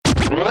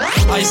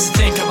I used to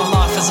think of my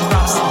life as a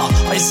rap star.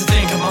 I used to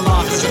think of my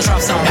life as a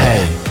trap star.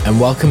 Hey, and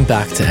welcome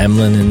back to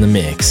Emlyn in the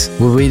Mix,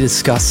 where we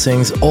discuss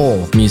things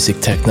all music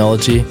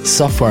technology,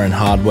 software and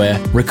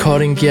hardware,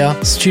 recording gear,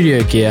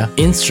 studio gear,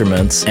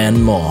 instruments,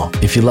 and more.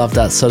 If you love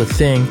that sort of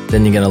thing,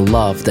 then you're going to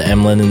love the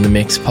Emlyn in the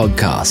Mix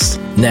podcast.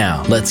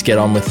 Now, let's get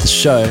on with the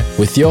show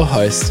with your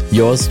host,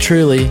 yours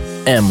truly,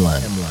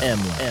 Emlyn.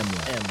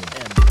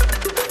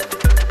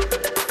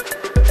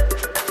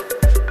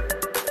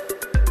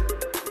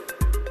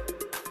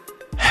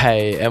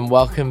 Hey, and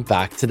welcome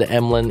back to the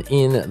Emlyn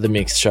in the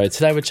Mix show.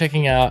 Today we're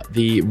checking out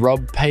the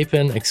Rob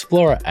Papen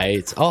Explorer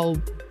 8. I'll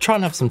try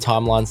and have some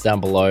timelines down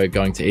below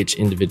going to each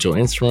individual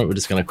instrument. We're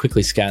just going to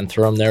quickly scan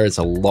through them. There is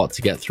a lot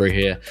to get through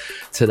here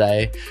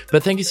today.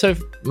 But thank you so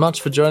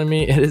much for joining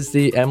me. It is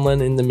the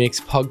Emlyn in the Mix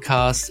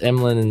podcast,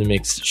 Emlyn in the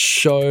Mix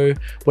show,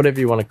 whatever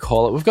you want to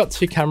call it. We've got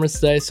two cameras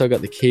today. So I've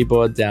got the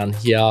keyboard down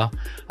here,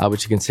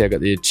 which you can see I've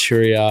got the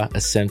Arturia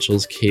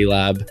Essentials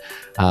Keylab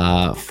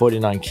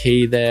 49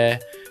 key there.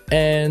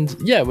 And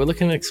yeah, we're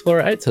looking at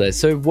Explorer 8 today.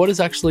 So what is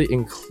actually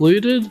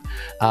included?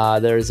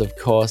 There is, of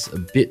course,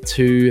 Bit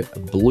 2,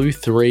 Blue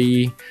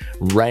 3,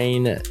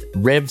 Rain,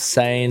 Rev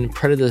Sane,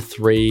 Predator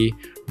 3,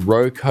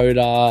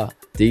 Rocoder,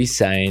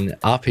 D-Sane,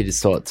 RP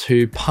Distort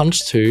 2,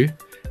 Punch 2.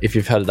 If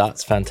you've heard of that,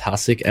 it's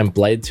fantastic. And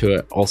Blade 2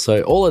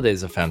 also. All of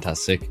these are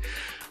fantastic.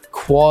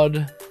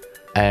 Quad,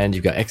 and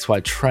you've got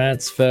XY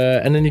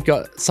Transfer, and then you've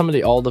got some of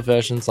the older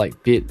versions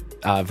like Bit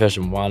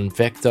version 1,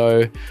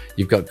 Vecto,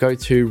 you've got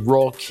Go-To,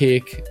 Raw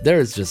Kick. There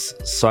is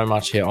just so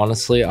much here.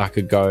 Honestly, I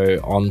could go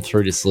on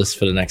through this list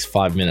for the next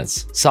 5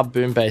 minutes. Sub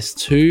Boom Bass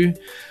 2,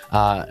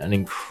 an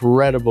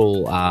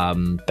incredible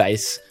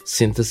bass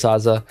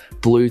synthesizer,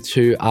 Blue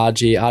 2,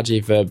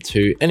 RG Verb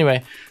 2.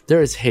 Anyway,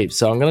 there is heaps.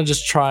 So I'm going to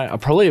just try. I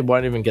probably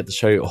won't even get to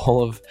show you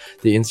all of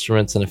the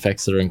instruments and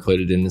effects that are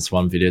included in this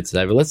one video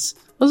today, but let's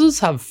just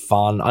have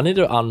fun. I need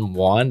to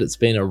unwind. It's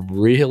been a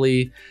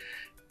really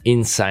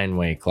insane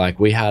week. Like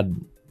we had,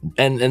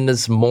 and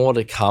there's more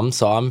to come.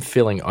 So I'm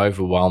feeling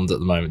overwhelmed at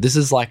the moment. This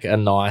is going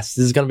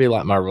to be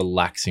like my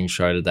relaxing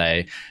show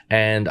today.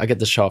 And I get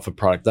to show off a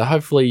product that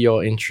hopefully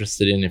you're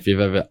interested in. If you've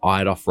ever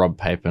eyed off Rob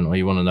Papen or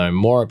you want to know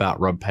more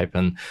about Rob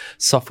Papen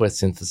software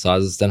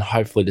synthesizers, then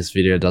hopefully this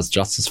video does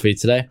justice for you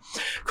today.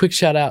 Quick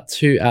shout out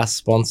to our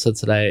sponsor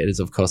today. It is,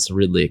 of course, the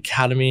Ridley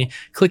Academy.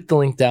 Click the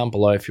link down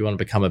below if you want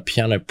to become a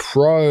piano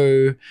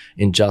pro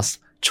in just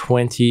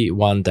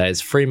 21 days.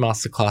 Free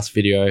masterclass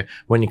video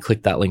when you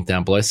click that link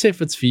down below. See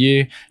if it's for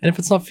you, and if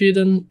it's not for you,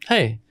 then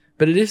hey,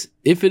 but it is.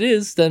 If it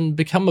is, then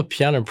become a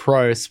piano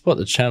pro, support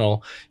the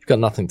channel. You've got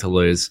nothing to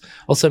lose.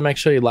 Also, make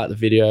sure you like the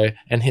video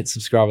and hit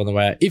subscribe on the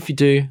way out if you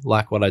do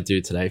like what I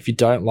do today. If you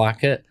don't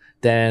like it,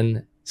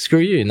 then screw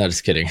you. No,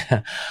 just kidding.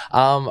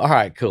 All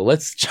right, cool.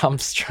 Let's jump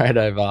straight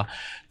over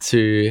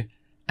to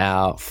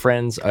our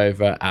friends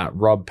over at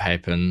Rob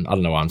Papen. I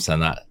don't know why I'm saying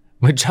that.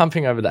 We're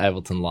jumping over to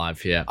Ableton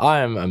Live here. I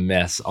am a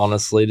mess,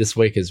 honestly. This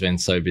week has been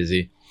so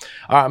busy.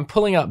 All right, I'm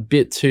pulling up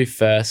Bit 2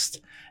 first.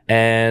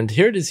 And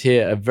here it is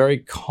here, a very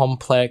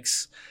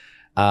complex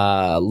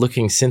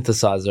looking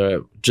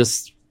synthesizer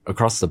just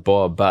across the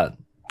board. But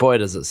boy,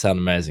 does it sound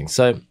amazing.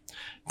 So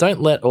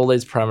don't let all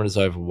these parameters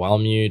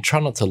overwhelm you.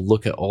 Try not to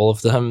look at all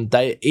of them.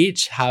 They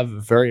each have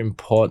a very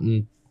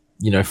important,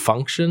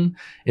 function.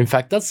 In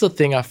fact, that's the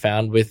thing I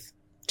found with,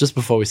 just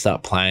before we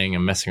start playing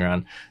and messing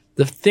around,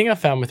 the thing I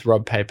found with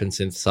Rob Papen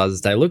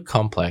synthesizers, they look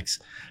complex,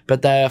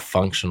 but they are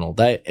functional.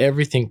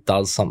 Everything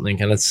does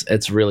something, and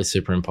it's really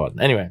super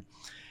important. Anyway,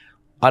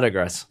 I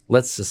digress.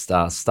 Let's just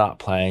start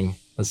playing.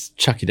 Let's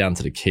chuck you down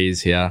to the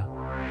keys here.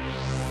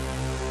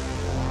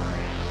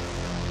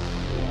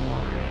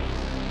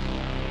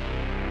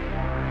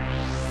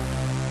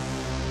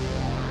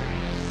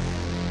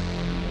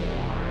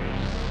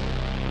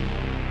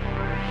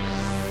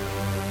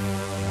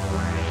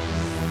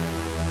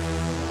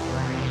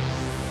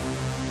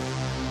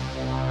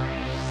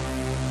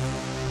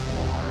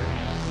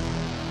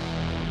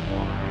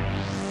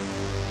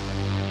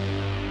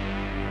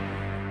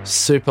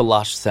 Super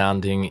lush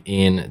sounding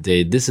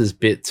indeed. This is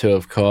Bit 2,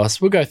 of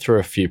course. We'll go through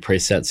a few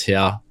presets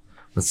here.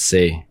 Let's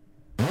see.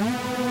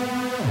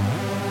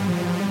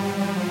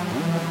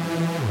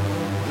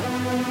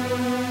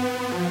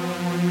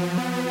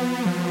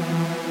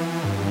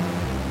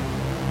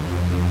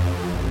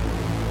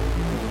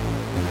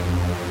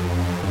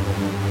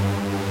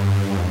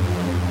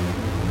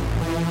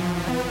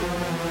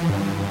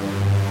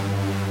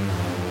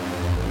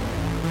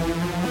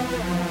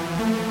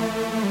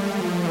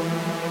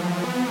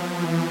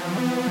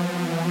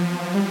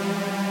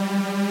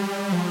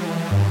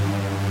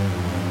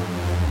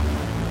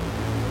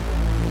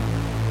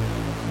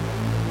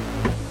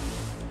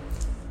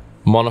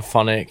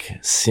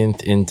 Monophonic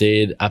synth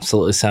indeed,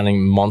 absolutely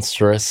sounding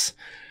monstrous.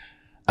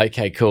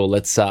 Okay, cool.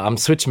 Let's I'm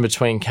switching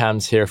between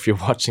cams here if you're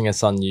watching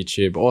us on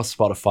YouTube or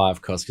Spotify,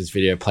 of course, because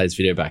video plays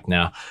video back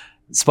now.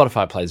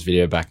 Spotify plays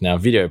video back now,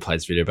 video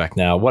plays video back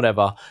now,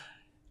 whatever.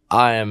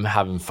 I am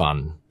having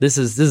fun. This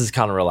is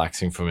kind of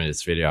relaxing for me,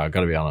 this video, I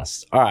gotta be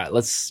honest. All right,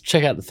 let's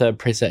check out the third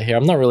preset here.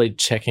 I'm not really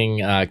checking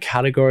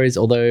categories,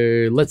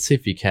 although let's see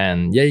if you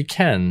can. Yeah, you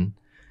can.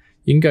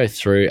 You can go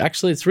through.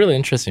 Actually, it's really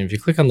interesting. If you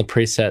click on the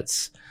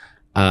presets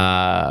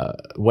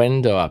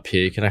window up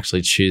here, you can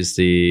actually choose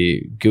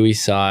the GUI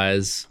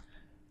size,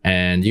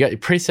 and you got your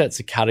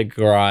presets are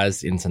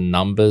categorized into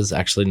numbers,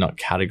 actually not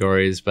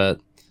categories, but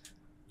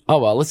oh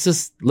well, let's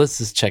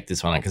just check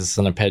this one out because it's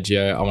an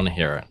arpeggio. I want to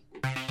hear it.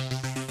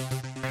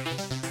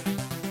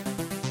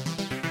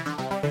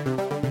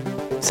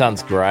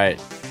 Sounds great.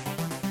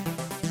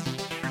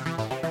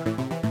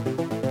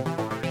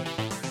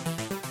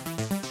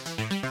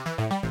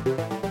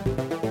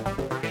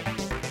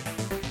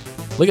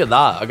 Look at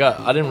that.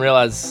 I didn't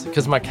realize,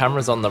 because my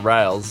camera's on the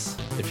rails,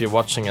 if you're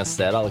watching us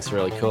there, that looks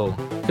really cool.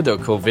 Could do a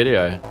cool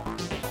video.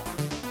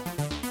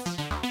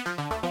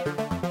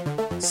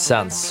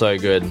 Sounds so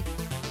good.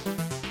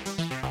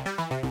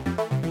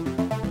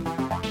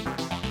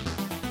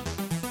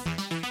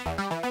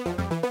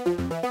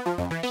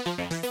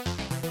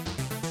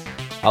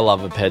 I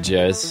love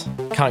arpeggios.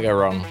 Can't go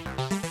wrong.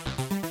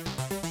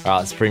 All right,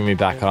 let's bring me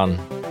back on.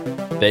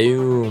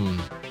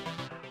 Boom.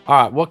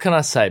 All right, what can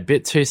I say?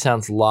 Bit 2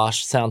 sounds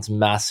lush, sounds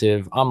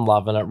massive. I'm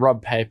loving it.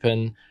 Rob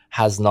Papen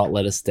has not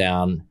let us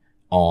down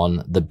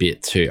on the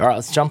bit 2. All right,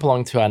 let's jump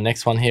along to our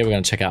next one here. We're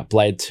going to check out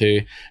Blade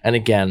 2. And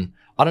again,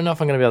 I don't know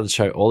if I'm going to be able to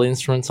show all the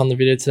instruments on the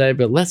video today,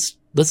 but let's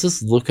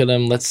just look at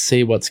them. Let's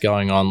see what's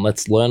going on.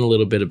 Let's learn a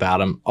little bit about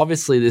them.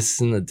 Obviously, this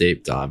isn't a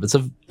deep dive.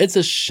 It's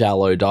a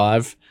shallow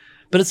dive,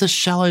 but it's a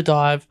shallow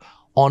dive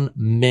on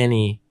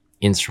many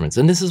instruments.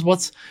 And this is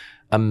what's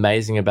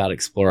amazing about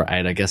Explorer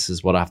 8, I guess,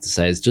 is what I have to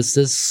say, is just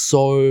there's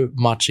so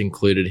much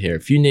included here.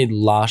 If you need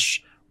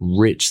lush,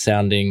 rich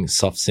sounding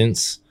soft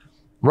synths,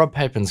 Rob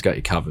Papen's got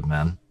you covered,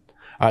 man.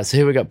 All right, so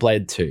here we got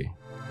Blade 2.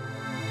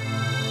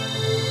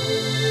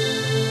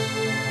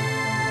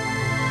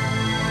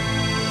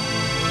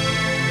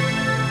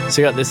 So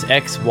you got this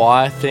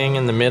XY thing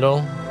in the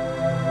middle.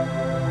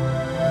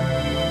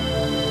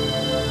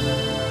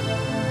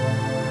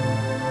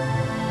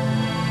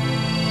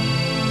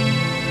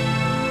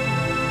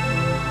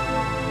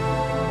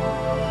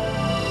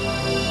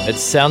 It's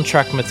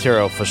soundtrack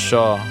material for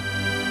sure.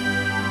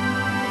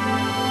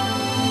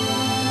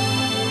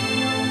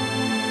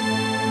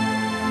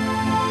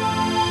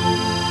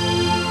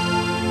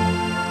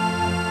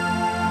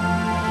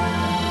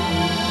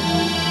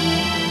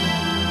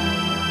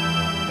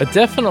 It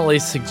definitely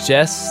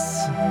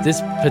suggests,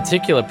 this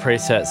particular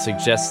preset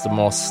suggests a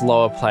more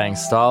slower playing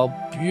style.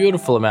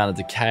 Beautiful amount of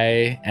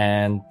decay,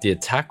 and the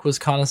attack was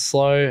kind of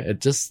slow.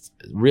 It just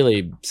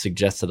really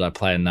suggested I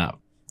play in that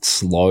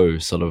slow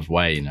sort of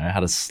way, you know,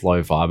 had a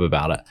slow vibe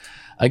about it.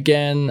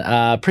 Again,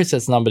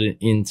 presets numbered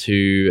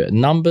into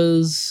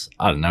numbers.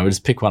 I don't know, we'll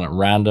just pick one at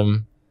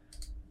random.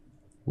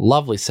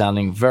 Lovely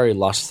sounding, very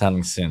lush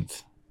sounding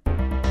synth.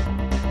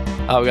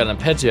 Oh, we got an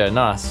arpeggio,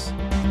 nice.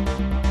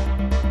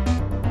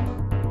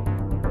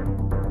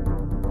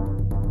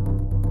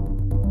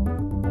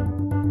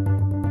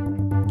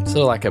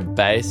 Sort of like a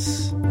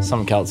bass,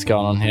 something else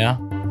going on here.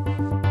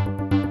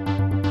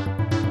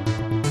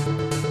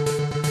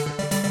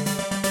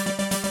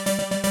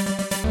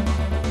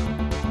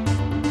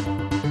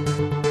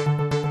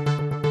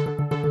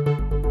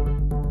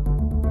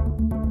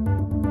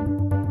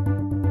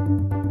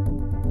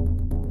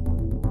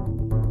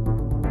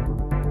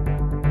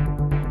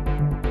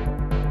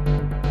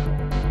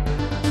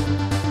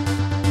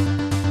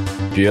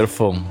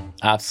 Beautiful,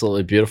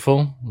 absolutely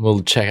beautiful.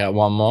 We'll check out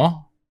one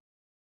more.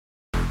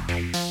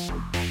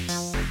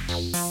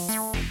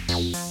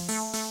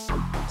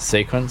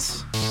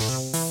 Sequence.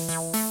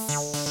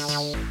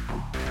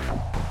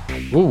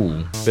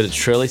 Ooh, bit of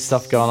trilly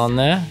stuff going on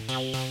there.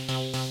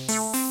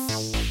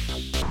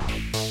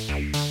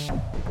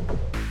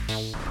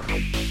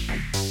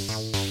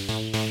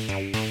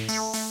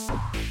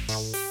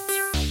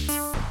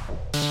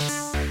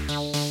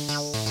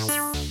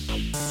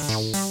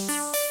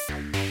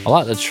 I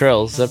like the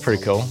trills, they're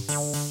pretty cool.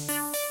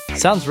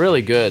 Sounds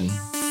really good.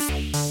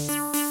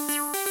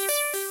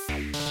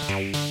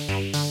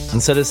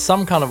 And so there's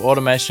some kind of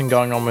automation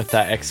going on with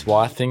that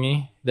XY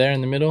thingy there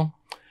in the middle.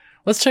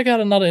 Let's check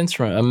out another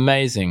instrument.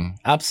 Amazing,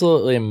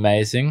 absolutely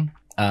amazing.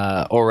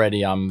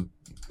 Already I'm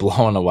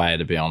blown away,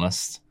 to be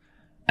honest.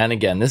 And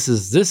again, this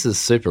is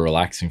super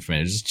relaxing for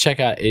me. Just check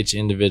out each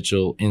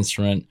individual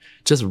instrument.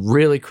 Just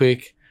really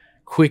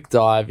quick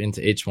dive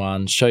into each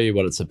one, show you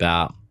what it's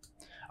about.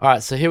 All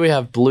right, so here we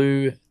have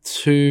Blue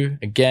 2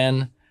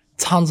 again.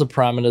 Tons of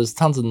parameters,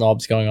 tons of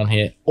knobs going on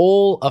here.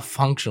 All are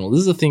functional.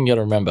 This is the thing you got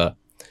to remember.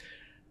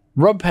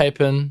 Rob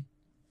Papen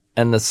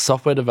and the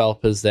software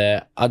developers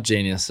there are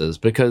geniuses,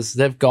 because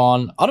they've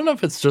gone, I don't know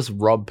if it's just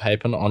Rob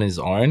Papen on his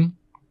own.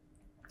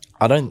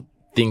 I don't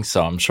think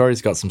so. I'm sure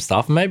he's got some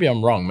stuff. Maybe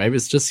I'm wrong. Maybe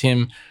it's just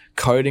him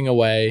coding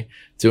away,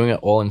 doing it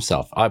all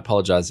himself. I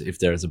apologize if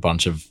there is a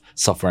bunch of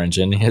software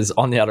engineers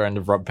on the other end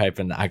of Rob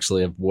Papen that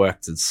actually have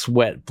worked and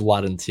sweat,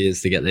 blood and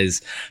tears to get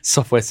these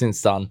software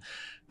synths done.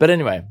 But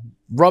anyway,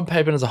 Rob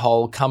Papen as a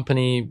whole,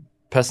 company,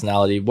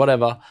 personality,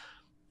 whatever,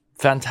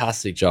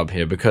 fantastic job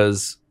here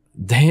because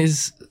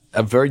there's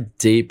a very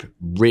deep,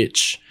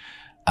 rich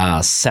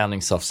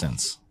sounding soft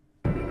synths.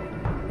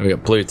 We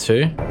got Blue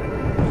 2.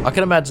 I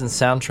can imagine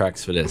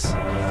soundtracks for this.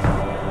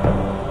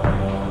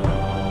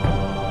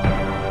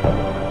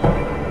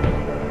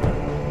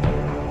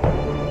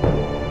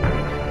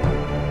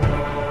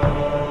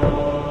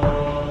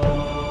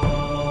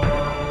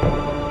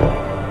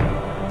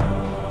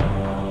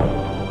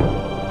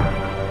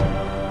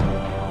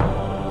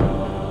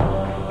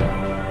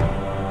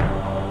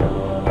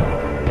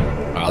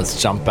 Let's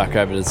jump back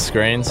over to the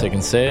screen so you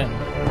can see it.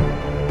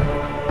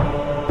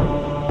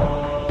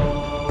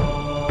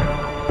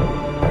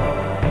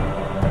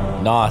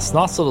 Nice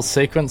little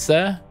sequence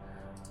there.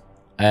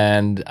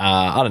 And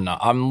I don't know,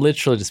 I'm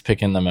literally just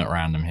picking them at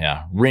random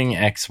here. Ring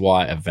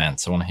XY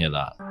events, I want to hear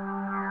that.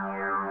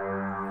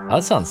 Oh,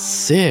 that sounds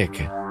sick.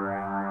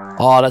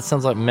 Oh, that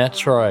sounds like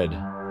Metroid.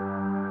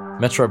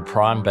 Metroid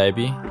Prime,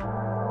 baby.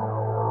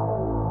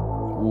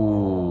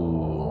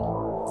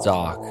 Ooh,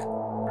 dark.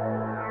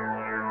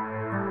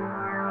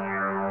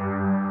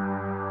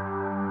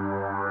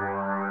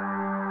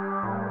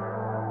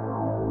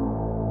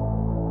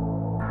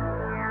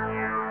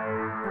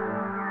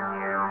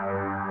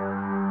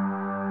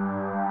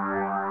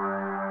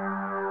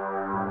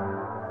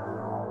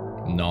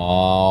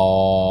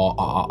 No,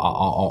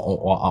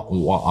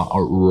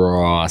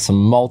 some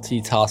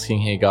multitasking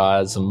here,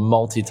 guys. Some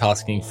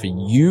multitasking for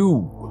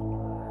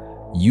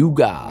you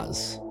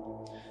guys.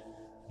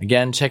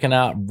 Again, checking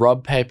out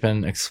Rob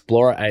Papen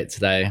Explorer 8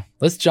 today.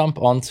 Let's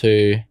jump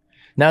onto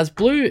now. It's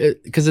blue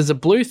because there's a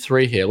blue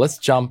 3 here. Let's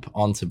jump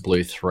onto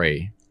blue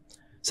 3.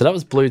 So that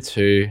was blue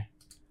 2.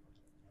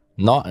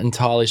 Not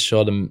entirely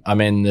sure.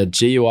 The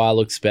GUI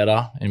looks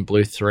better in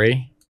blue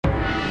 3.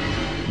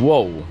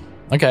 Whoa.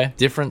 Okay,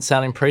 different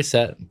sounding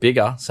preset,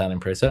 bigger sounding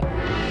preset.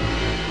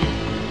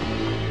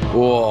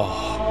 Whoa.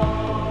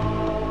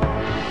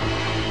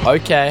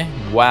 Okay,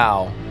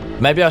 wow.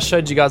 Maybe I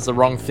showed you guys the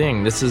wrong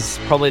thing. This is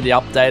probably the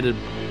updated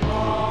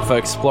for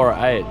Explorer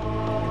 8.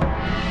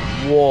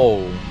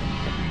 Whoa.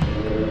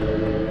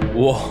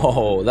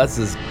 Whoa, that's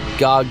just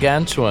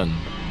gargantuan.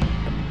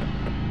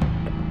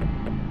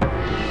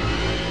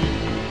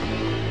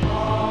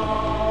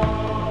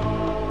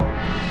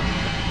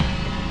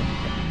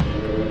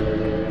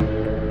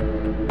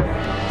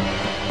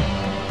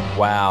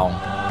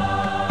 Wow.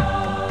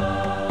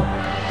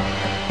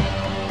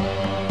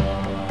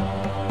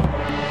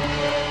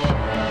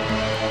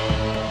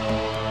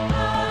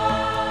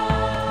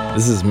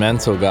 This is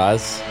mental,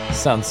 guys. This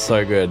sounds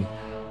so good.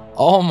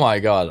 Oh my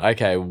god.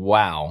 Okay,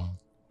 wow.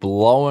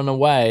 Blowing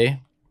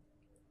away.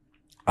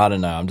 I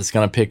don't know. I'm just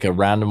going to pick a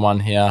random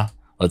one here.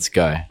 Let's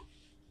go.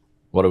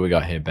 What do we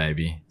got here,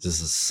 baby?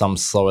 Is this some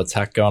slow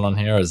attack going on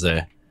here, or is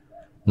there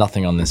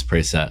nothing on this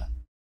preset?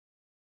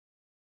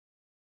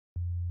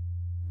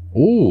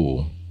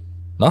 Ooh,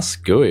 that's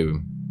gooey.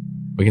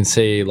 We can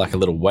see like a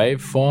little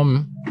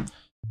waveform.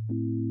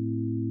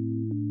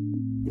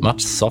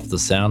 Much softer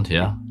sound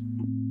here.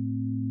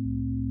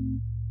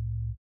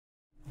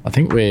 I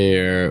think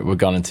we're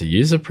going into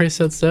user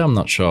presets there. I'm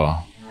not sure.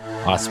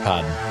 Ice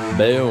pad.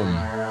 Boom.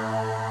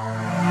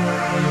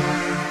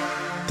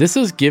 This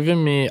is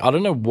giving me, I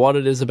don't know what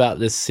it is about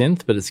this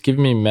synth, but it's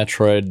giving me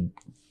Metroid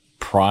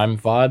Prime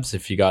vibes.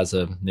 If you guys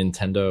are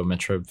Nintendo or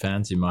Metroid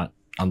fans, you might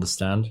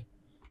understand.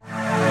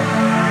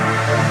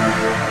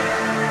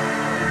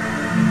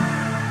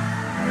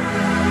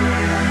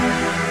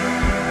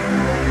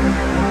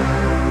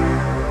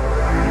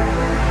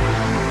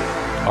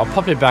 I'll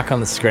pop it back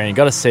on the screen. You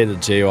got to see the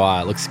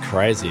GUI. It looks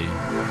crazy.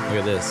 Look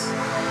at this.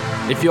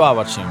 If you are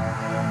watching,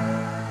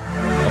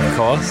 of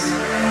course.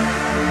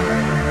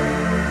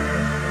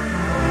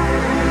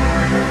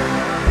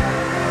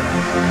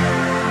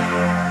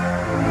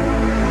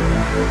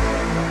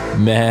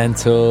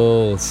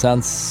 Mental.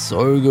 Sounds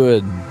so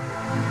good.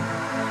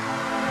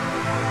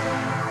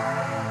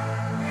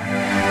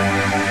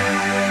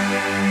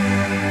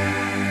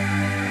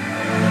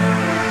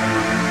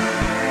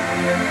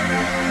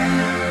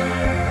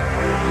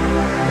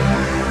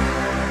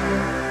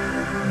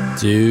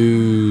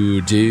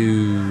 Do.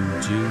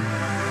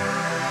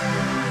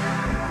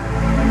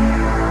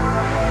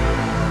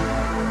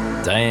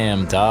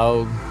 Damn,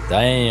 dog.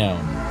 Damn.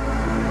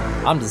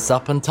 I'm just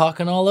up and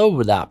talking all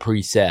over that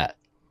preset.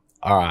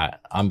 All right,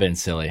 I'm being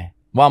silly.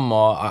 One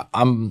more.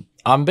 I'm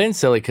being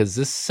silly because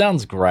this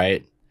sounds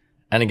great.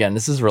 And again,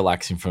 this is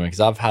relaxing for me because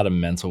I've had a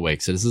mental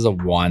week. So this is a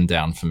wind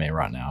down for me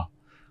right now.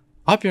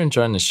 I hope you're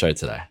enjoying this show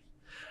today.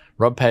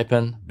 Rob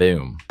Papen,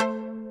 boom.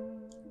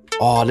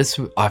 Oh,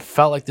 I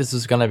felt like this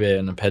was going to be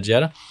an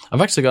arpeggiator.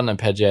 I've actually got an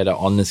arpeggiator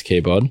on this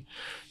keyboard.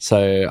 So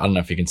I don't know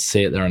if you can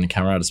see it there on the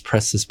camera. I'll just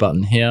press this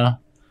button here.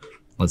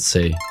 Let's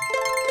see.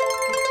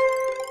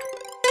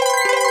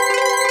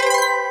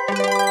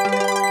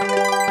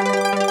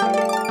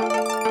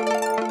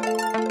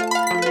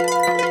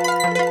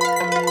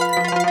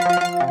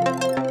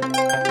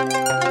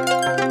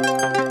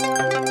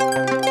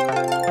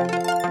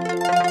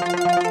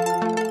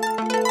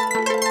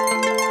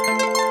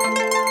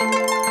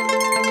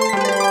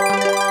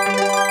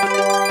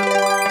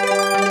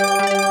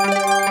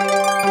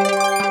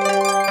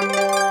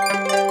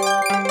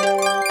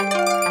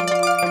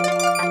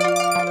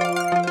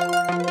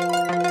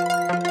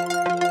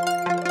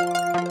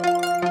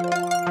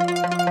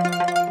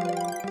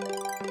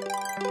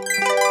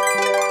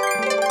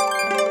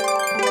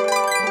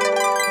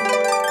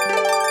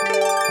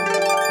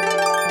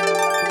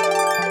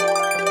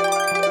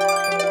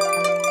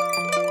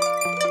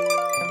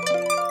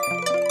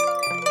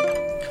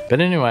 But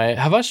anyway,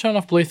 have I shown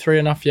off Blue 3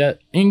 enough yet?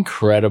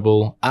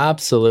 Incredible.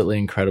 Absolutely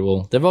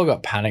incredible. They've all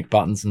got panic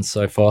buttons and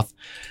so forth.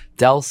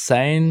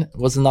 Delsane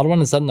was another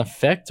one. Is that an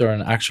effect or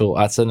an actual?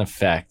 It's an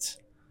effect.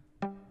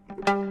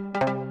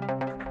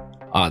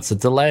 It's a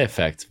delay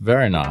effect.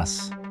 Very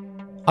nice.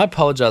 I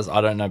apologize,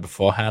 I don't know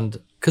beforehand,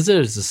 because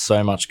there's just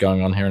so much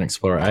going on here in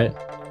Explorer 8.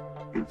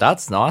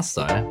 That's nice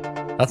though.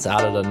 That's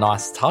added a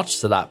nice touch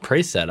to that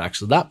preset,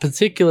 actually. That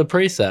particular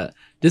preset,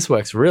 this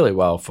works really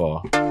well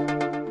for.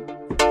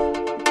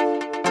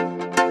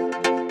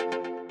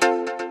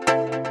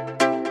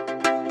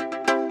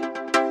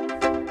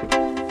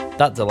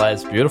 That delay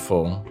is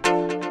beautiful.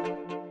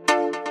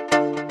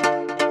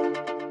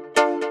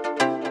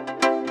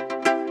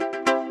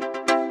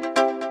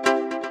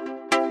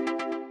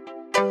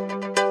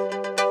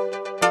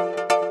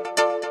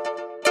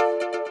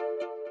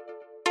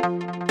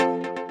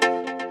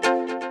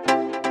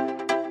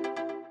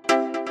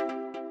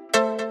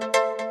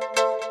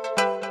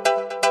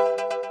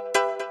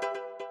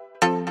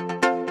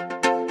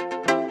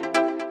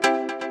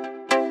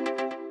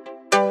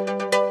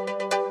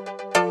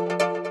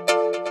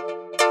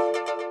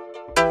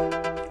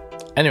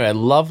 Anyway,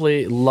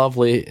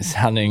 lovely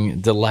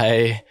sounding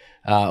delay.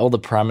 All the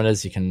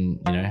parameters, you can,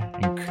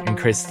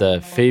 increase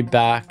the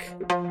feedback.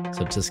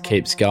 So it just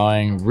keeps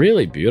going.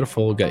 Really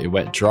beautiful. Got your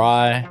wet,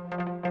 dry.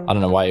 I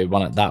don't know why you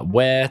want it that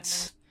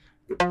wet.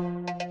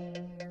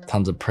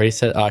 Tons of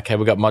preset. Okay,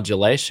 we've got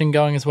modulation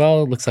going as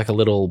well. It looks like a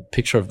little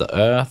picture of the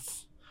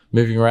earth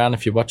moving around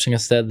if you're watching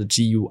us there, the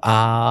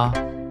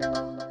GUR.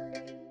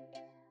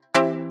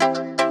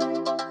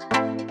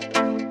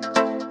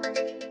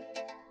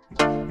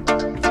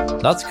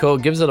 That's cool.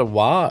 Gives it a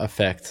wah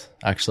effect,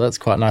 actually. That's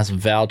quite nice.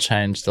 Vowel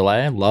change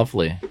delay.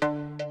 Lovely.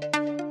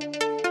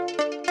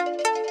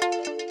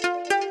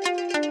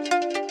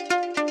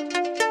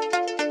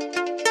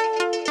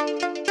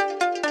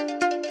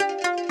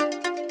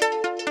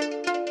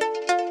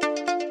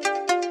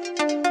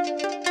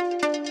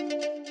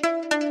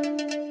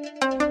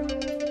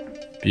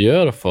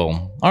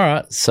 Beautiful. All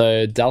right.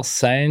 So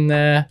Delsane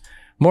there.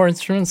 More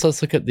instruments.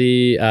 Let's look at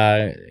the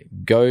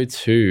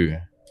go-to.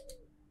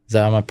 Is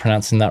that, am I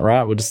pronouncing that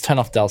right? We'll just turn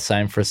off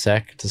Delsane for a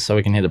sec, just so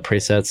we can hear the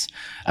presets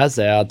as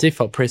they are.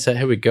 Default preset,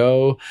 here we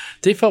go.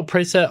 Default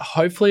preset,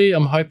 hopefully,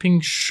 I'm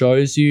hoping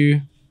shows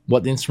you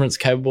what the instrument's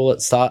capable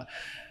at start.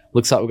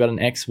 Looks like we've got an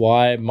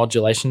XY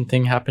modulation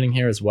thing happening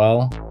here as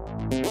well.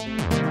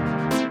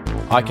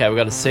 Okay, we've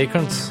got a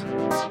sequence.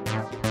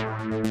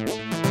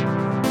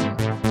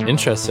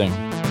 Interesting.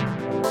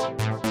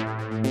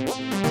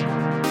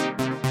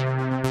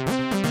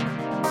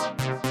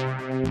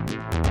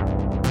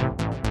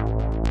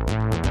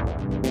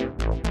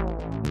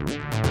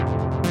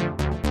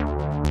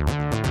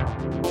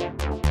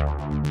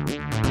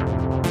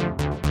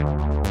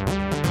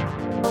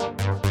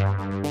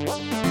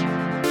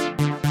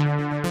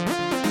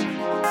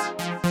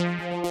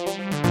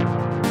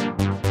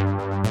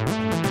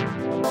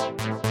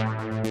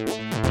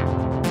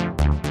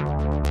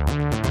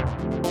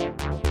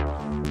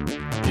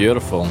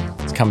 Beautiful.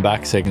 Let's come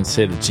back so you can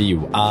see the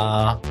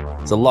GUR.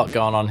 There's a lot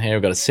going on here.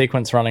 We've got a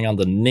sequence running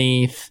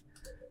underneath.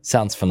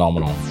 Sounds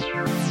phenomenal.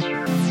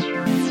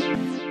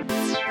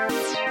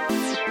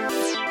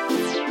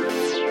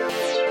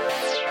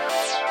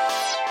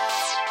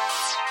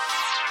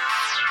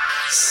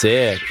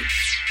 Sick.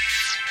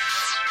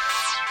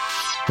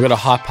 We've got a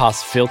high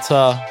pass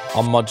filter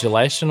on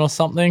modulation or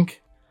something.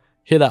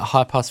 Hear that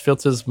high pass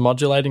filter's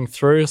modulating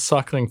through,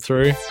 cycling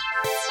through.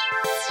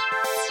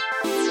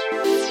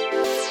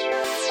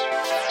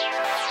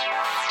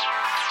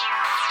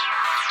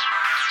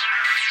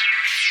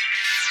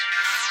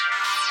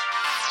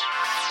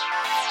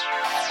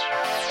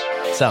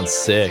 Sounds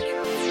sick.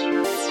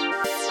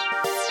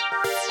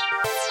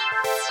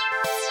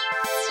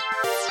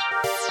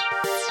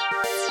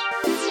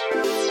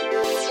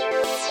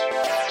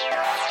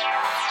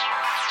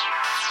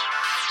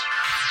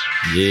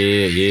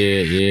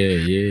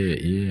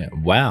 Yeah.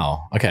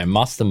 Wow. Okay,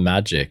 Master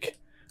Magic.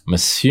 I'm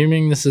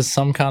assuming this is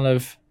some kind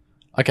of...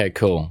 Okay,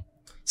 cool.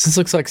 This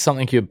looks like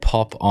something you'd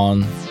pop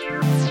on...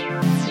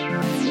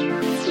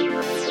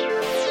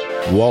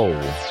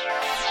 Whoa.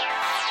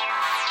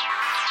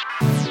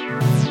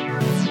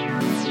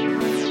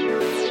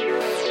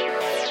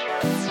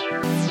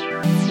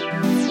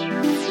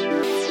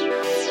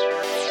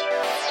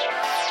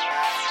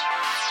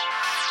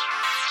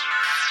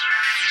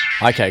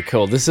 Okay,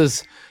 cool. This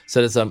is,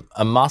 so there's a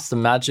Master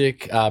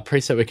Magic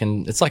preset we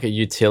can, it's like a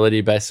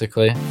utility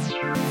basically.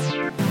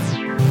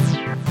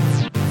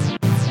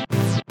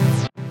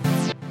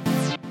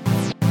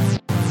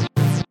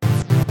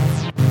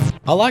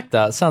 I like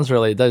that. It sounds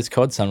really, those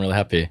chords sound really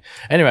happy.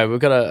 Anyway, we've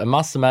got a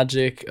Master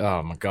Magic.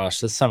 Oh my gosh,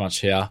 there's so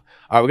much here. All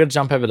right, we're going to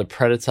jump over to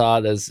Predator.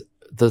 There's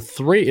the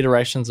 3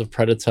 iterations of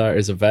Predator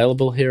is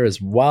available here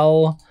as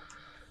well.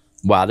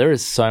 Wow, there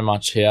is so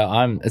much here.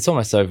 It's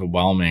almost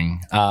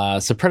overwhelming.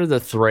 So Predator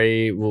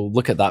 3, we'll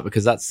look at that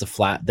because that's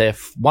they're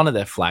one of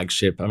their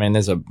flagship. I mean,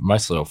 there's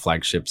mostly all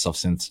flagship soft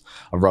synths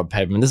of Rob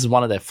Papen. This is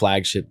one of their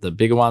flagship, the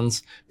bigger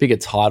ones, bigger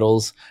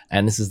titles,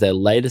 and this is their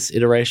latest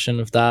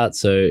iteration of that.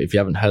 So if you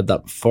haven't heard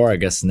that before, I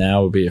guess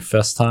now will be your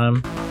first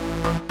time.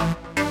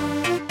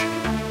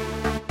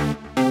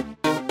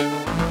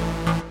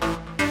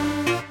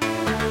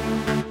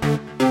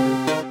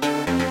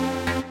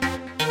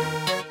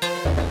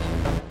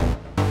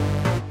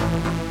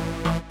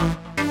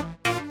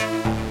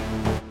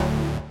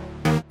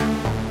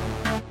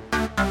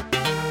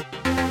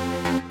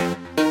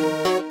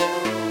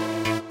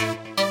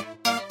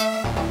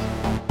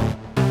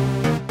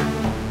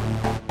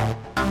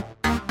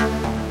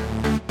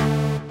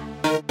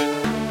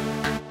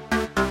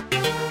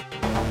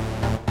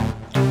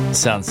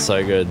 Sounds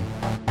so good.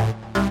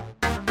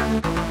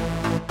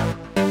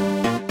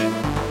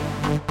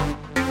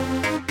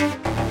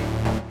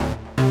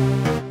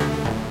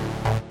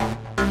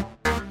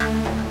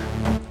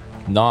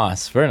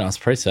 Nice, very nice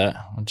preset.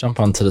 I'll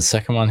jump on to the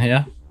second one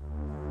here.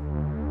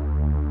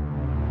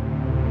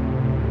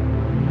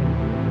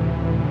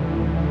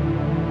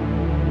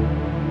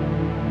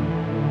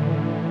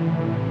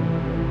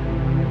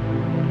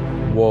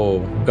 Whoa,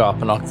 go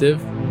up an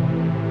octave.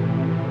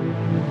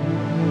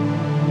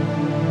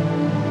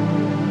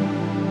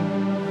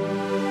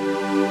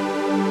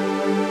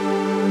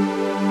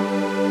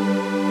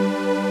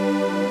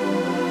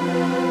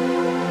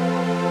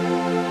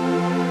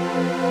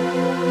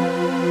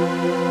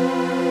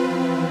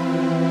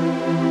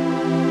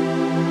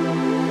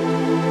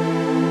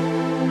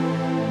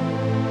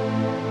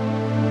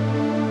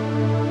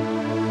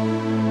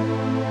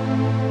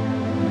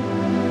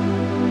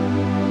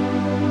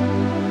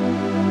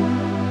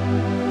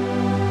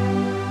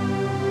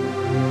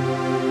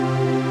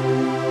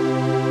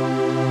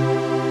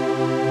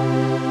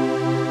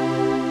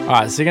 All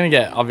right, so you're going to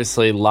get,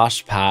 obviously,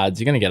 lush pads.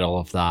 You're going to get all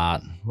of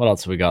that. What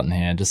else have we got in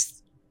here?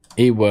 Just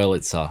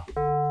E-Wurlitzer.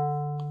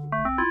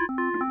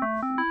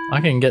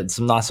 I can get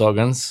some nice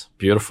organs.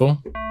 Beautiful.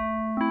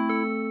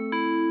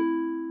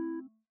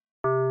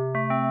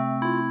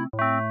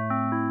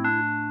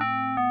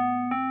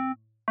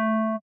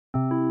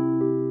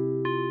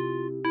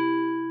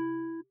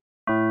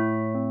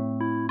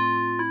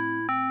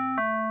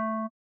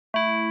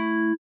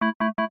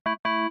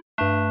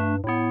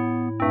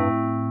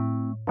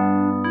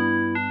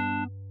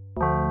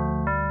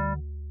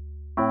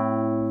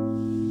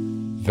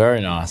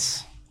 Very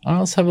nice.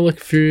 Let's have a look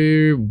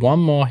through one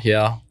more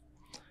here.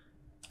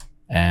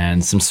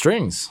 And some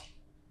strings.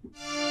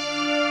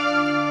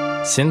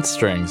 Synth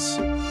strings.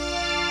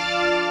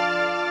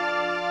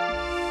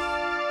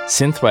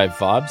 Synthwave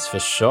vibes for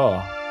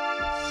sure.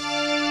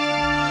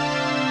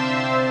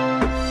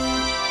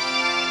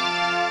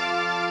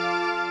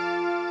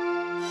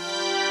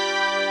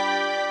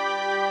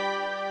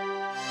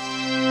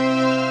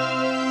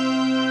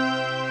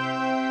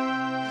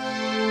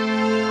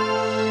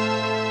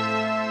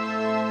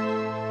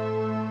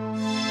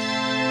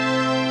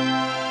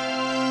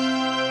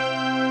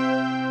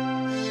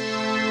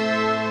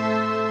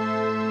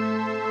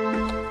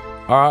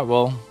 All right,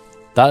 well,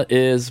 that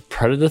is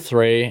Predator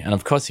 3. And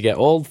of course, you get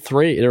all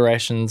 3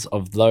 iterations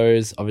of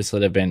those.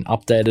 Obviously, they've been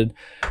updated.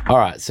 All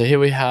right, so here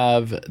we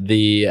have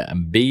the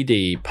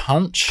BD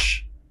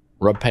Punch.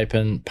 Rob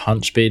Papen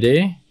Punch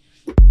BD.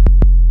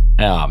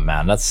 Oh,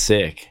 man, that's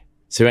sick.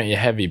 So you want your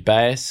heavy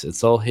bass.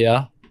 It's all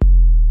here.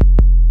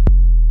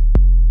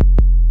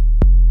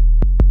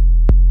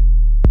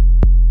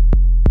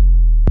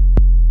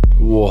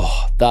 Whoa,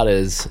 that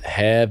is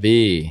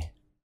heavy.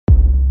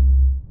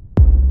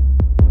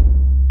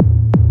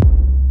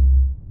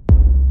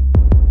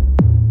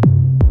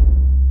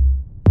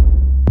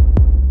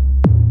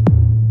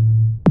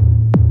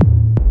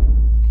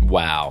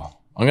 Wow.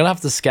 I'm going to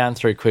have to scan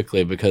through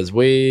quickly because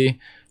we've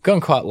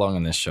gone quite long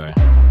on this show.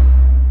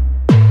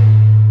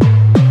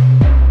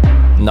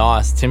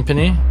 Nice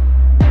timpani.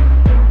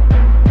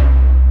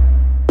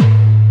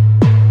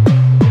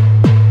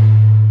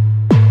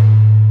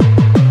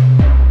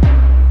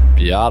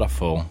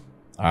 Beautiful.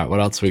 All right, what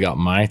else we got,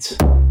 mate?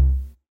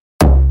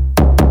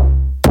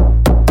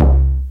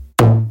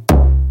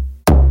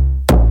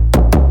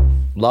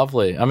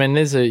 Lovely. I mean,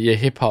 these are your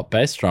hip-hop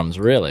bass drums,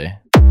 really.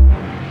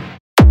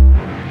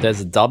 There's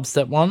a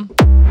dubstep one.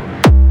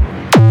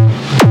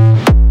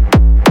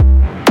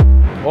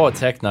 Or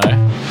techno.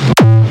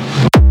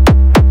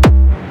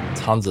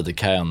 Tons of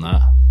decay on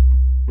that.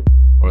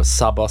 Or a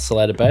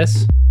sub-oscillator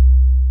bass.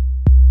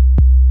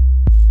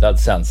 That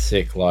sounds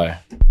sick low.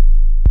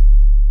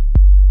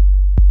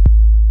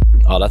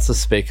 Oh, that's a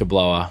speaker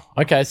blower.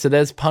 Okay, so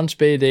there's Punch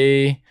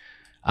BD.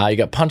 You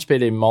got Punch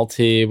BD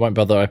Multi. Won't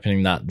bother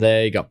opening that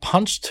there. You got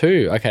Punch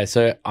 2. Okay,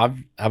 so have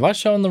I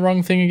shown the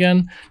wrong thing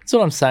again? That's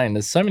what I'm saying.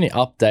 There's so many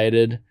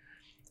updated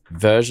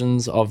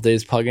versions of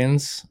these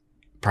plugins.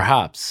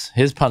 Perhaps.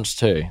 Here's Punch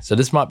 2. So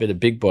this might be the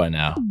big boy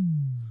now.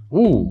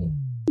 Ooh.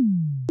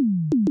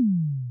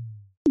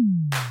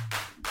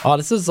 Oh,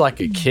 this is like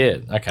a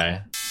kit.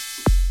 Okay.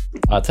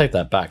 I take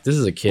that back. This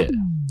is a kit.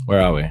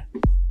 Where are we? All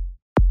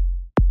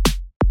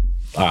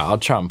right, I'll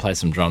try and play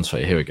some drums for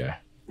you. Here we go.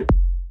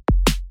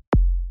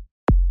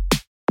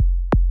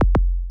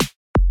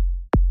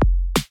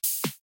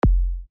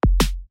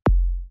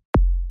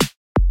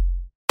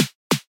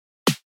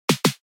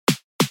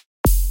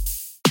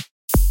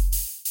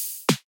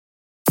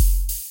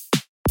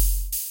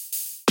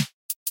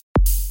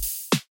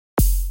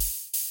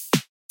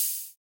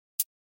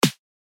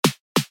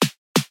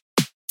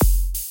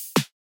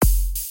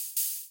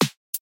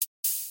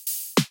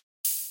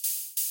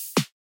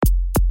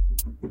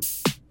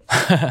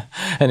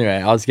 Anyway,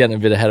 I was getting a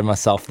bit ahead of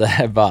myself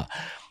there, but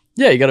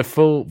yeah, you got a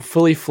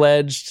fully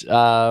fledged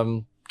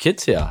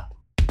kits here.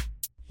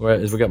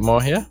 Have we got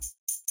more here?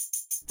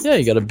 Yeah,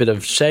 you got a bit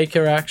of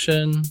shaker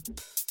action,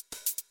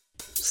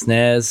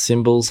 snares,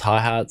 cymbals,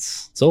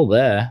 hi-hats. It's all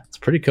there. It's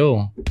pretty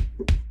cool.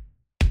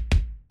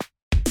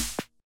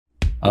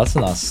 Oh, that's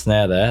a nice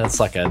snare there. That's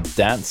like a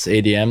dance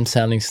EDM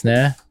sounding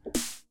snare.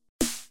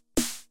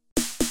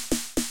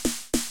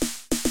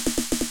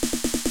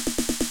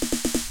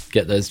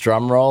 Get those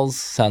drum rolls.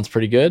 Sounds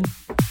pretty good.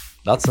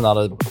 That's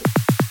another.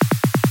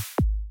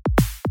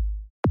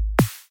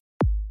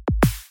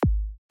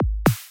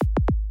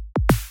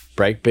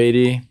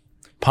 Breakbeaty.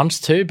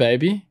 Punch 2,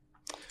 baby.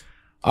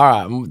 All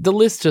right, the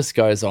list just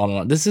goes on and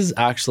on. This is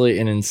actually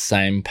an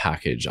insane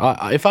package.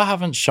 If I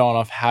haven't shown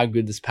off how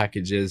good this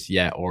package is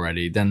yet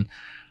already, then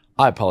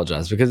I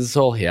apologize because it's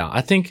all here.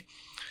 I think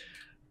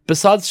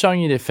besides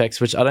showing you the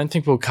effects, which I don't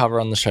think we'll cover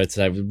on the show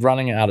today, we're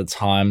running out of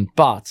time,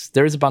 but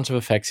there is a bunch of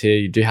effects here.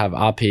 You do have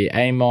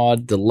RPA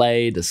mod,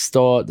 delay,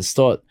 distort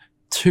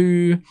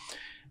 2.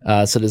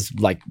 So there's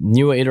like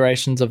newer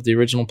iterations of the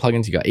original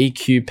plugins. You got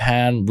EQ,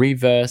 pan,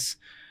 reverse,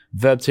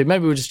 verb 2.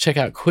 Maybe we'll just check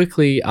out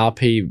quickly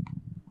RP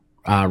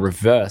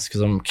reverse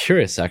because I'm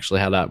curious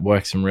actually how that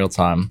works in real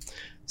time.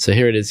 So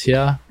here it is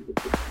here.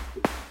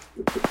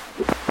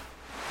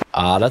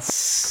 That's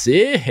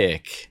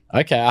sick.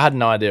 Okay, I had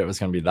no idea it was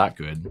going to be that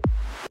good.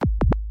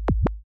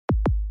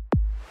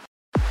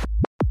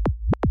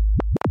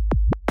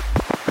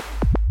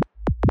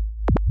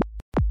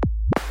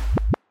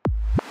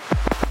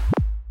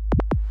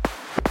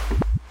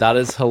 That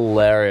is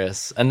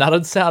hilarious. And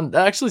that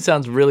actually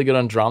sounds really good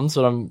on drums,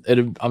 but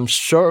I'm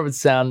sure it would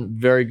sound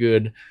very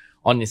good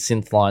on your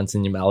synth lines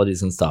and your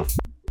melodies and stuff.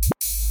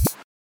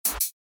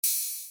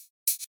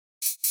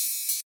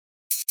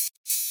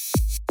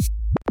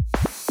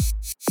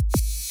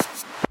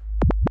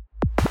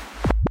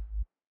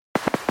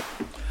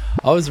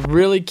 I was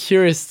really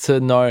curious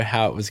to know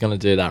how it was going to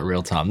do that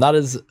real time. That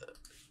is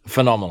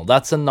phenomenal.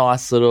 That's a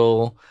nice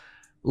little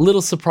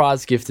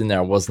surprise gift in there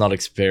I was not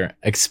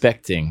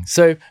expecting.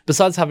 So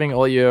besides having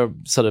all your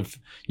sort of,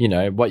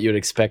 what you would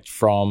expect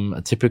from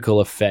a typical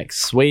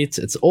effects suite,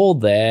 it's all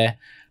there.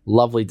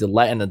 Lovely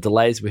delay. And the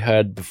delays we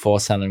heard before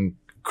sounding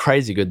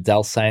crazy good.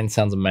 Delsane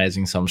sounds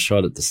amazing, so I'm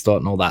sure that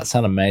distort and all that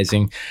sound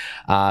amazing.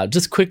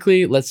 Just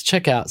quickly, let's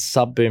check out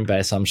Sub Boom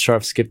Bass. I'm sure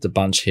I've skipped a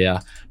bunch here,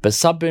 but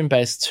Sub Boom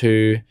Bass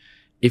 2,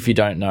 if you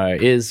don't know,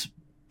 is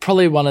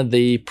probably one of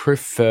the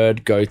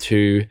preferred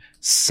go-to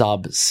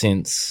sub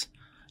synths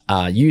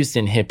used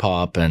in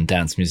hip-hop and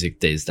dance music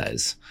these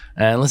days.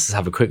 And let's just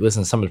have a quick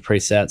listen to some of the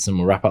presets and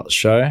we'll wrap up the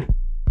show.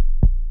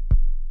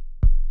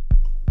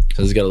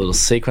 So it's got a little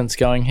sequence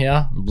going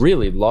here,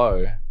 really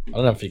low. I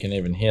don't know if you can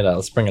even hear that.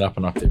 Let's bring it up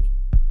an octave.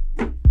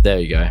 There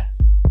you go.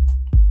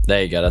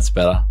 There you go, that's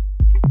better.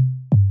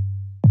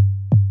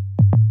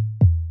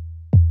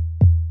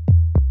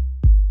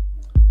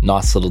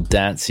 Nice little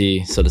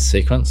dancey sort of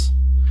sequence.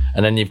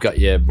 And then you've got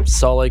your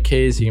solo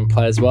keys you can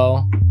play as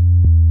well.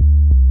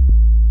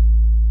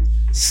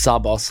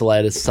 Sub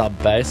oscillators, sub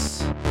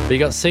bass. But you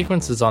got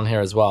sequences on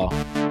here as well.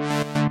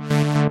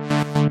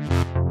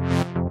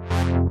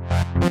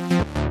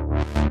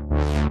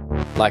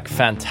 Like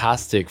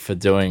fantastic for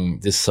doing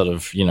this sort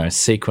of,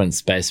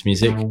 sequence-based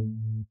music.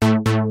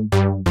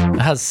 It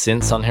has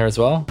synths on here as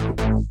well.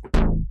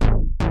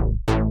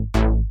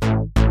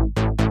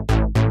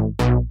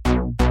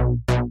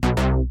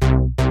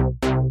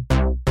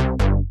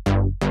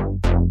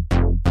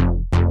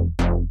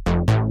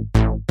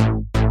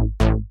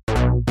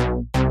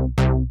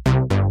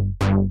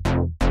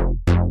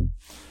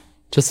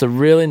 Just a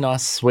really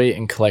nice suite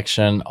and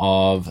collection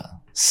of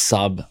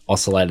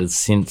sub-oscillated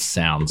synth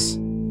sounds.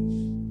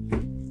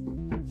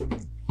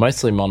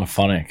 Mostly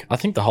monophonic. I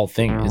think the whole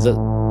thing,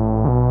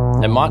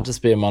 it might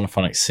just be a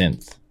monophonic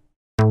synth.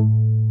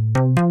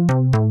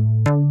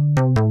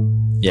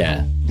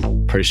 Yeah,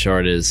 pretty sure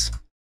it is.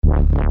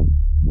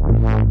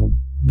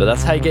 But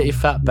that's how you get your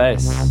fat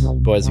bass,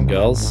 boys and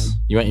girls.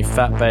 You want your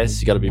fat bass,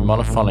 you gotta be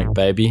monophonic,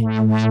 baby.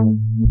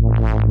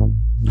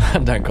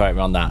 Don't quote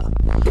me on that.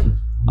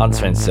 I'm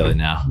just being silly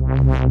now.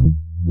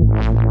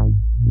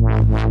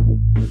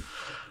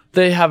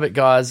 There you have it,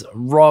 guys.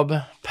 Rob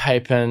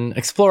Papen,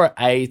 Explorer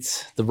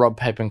 8, the Rob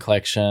Papen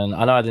collection.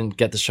 I know I didn't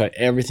get to show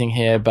everything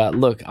here, but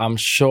look, I'm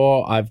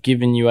sure I've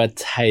given you a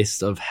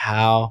taste of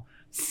how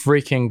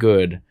freaking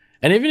good.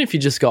 And even if you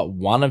just got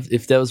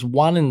if there was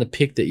one in the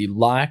pick that you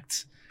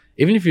liked,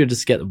 even if you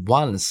just get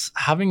one,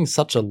 having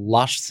such a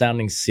lush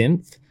sounding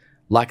synth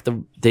like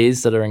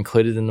these that are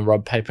included in the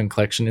Rob Papen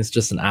collection is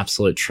just an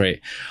absolute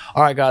treat.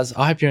 All right, guys,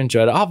 I hope you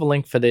enjoyed it. I'll have a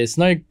link for this.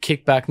 No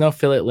kickback, no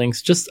affiliate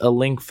links, just a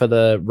link for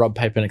the Rob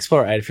Papen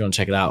Explorer 8 if you want to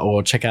check it out,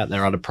 or check out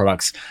their other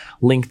products.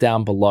 Link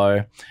down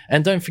below.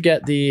 And don't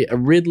forget the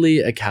Ridley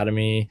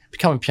Academy,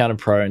 Become a Piano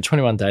Pro in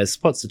 21 days,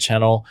 supports the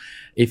channel.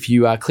 If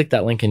you click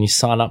that link and you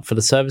sign up for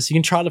the service, you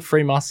can try the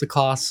free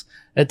masterclass.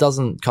 It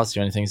doesn't cost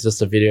you anything. It's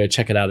just a video.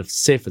 Check it out.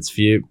 See if it's for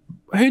you.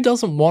 Who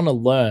doesn't want to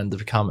learn to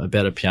become a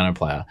better piano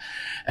player?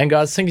 And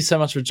guys, thank you so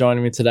much for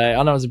joining me today.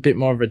 I know it was a bit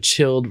more of a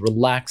chilled,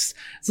 relaxed.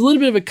 It's a little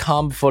bit of a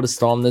calm before the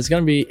storm. There's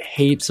going to be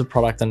heaps of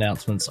product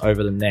announcements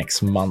over the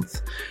next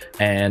month,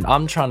 and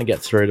I'm trying to get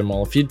through them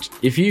all.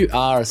 If you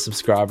are a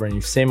subscriber and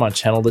you've seen my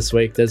channel this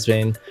week, there's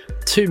been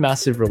 2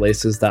 massive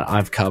releases that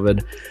I've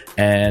covered,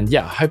 and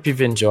yeah, I hope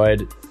you've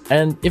enjoyed.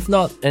 And if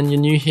not, and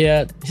you're new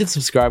here, hit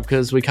subscribe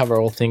because we cover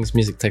all things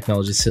music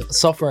technology,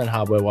 software and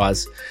hardware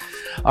wise.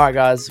 All right,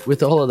 guys,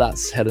 with all of that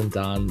said and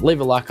done,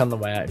 leave a like on the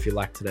way out if you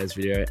liked today's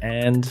video.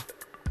 And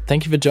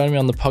thank you for joining me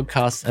on the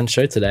podcast and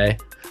show today.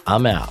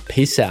 I'm out.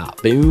 Peace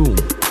out. Boom.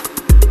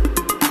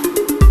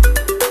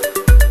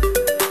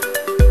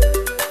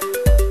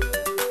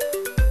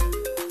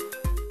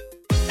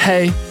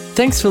 Hey,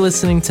 thanks for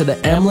listening to the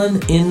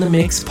Emlyn in the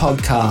Mix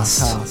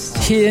podcast.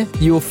 Here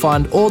you will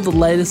find all the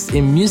latest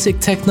in music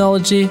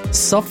technology,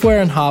 software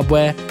and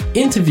hardware,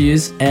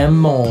 interviews, and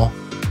more.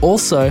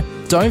 Also,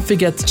 don't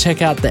forget to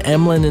check out the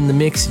Emlyn in the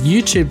Mix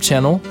YouTube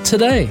channel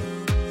today.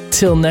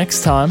 Till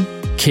next time,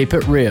 keep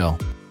it real.